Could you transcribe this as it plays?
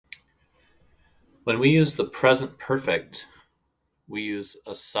When we use the present perfect, we use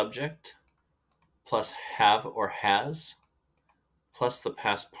a subject plus have or has plus the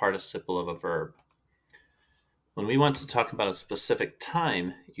past participle of a verb. When we want to talk about a specific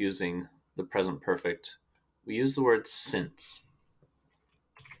time using the present perfect, we use the word since.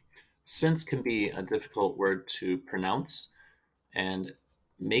 Since can be a difficult word to pronounce, and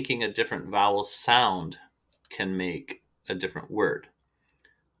making a different vowel sound can make a different word.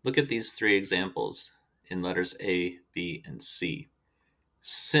 Look at these three examples in letters A, B, and C.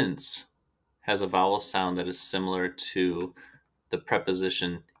 Since has a vowel sound that is similar to the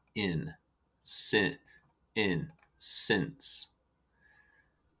preposition in, since.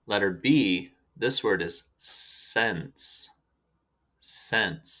 Letter B, this word is sense,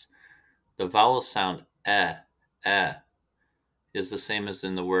 sense. The vowel sound eh, is the same as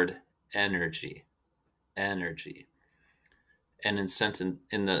in the word energy, energy. And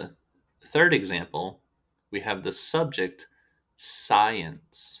in the third example, we have the subject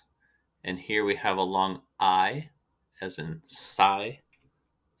science. And here we have a long I, as in science,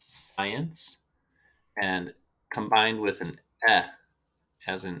 and combined with an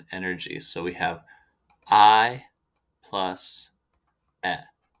as in energy. So we have I plus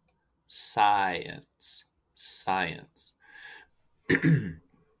science, science.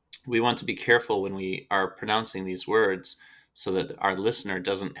 We want to be careful when we are pronouncing these words so that our listener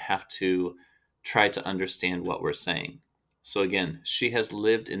doesn't have to try to understand what we're saying. So again, she has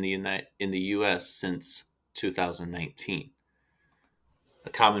lived in the US since 2019. A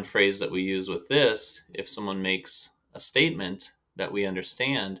common phrase that we use with this, if someone makes a statement that we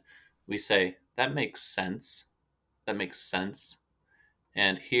understand, we say, that makes sense. That makes sense.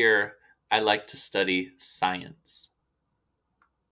 And here, I like to study science.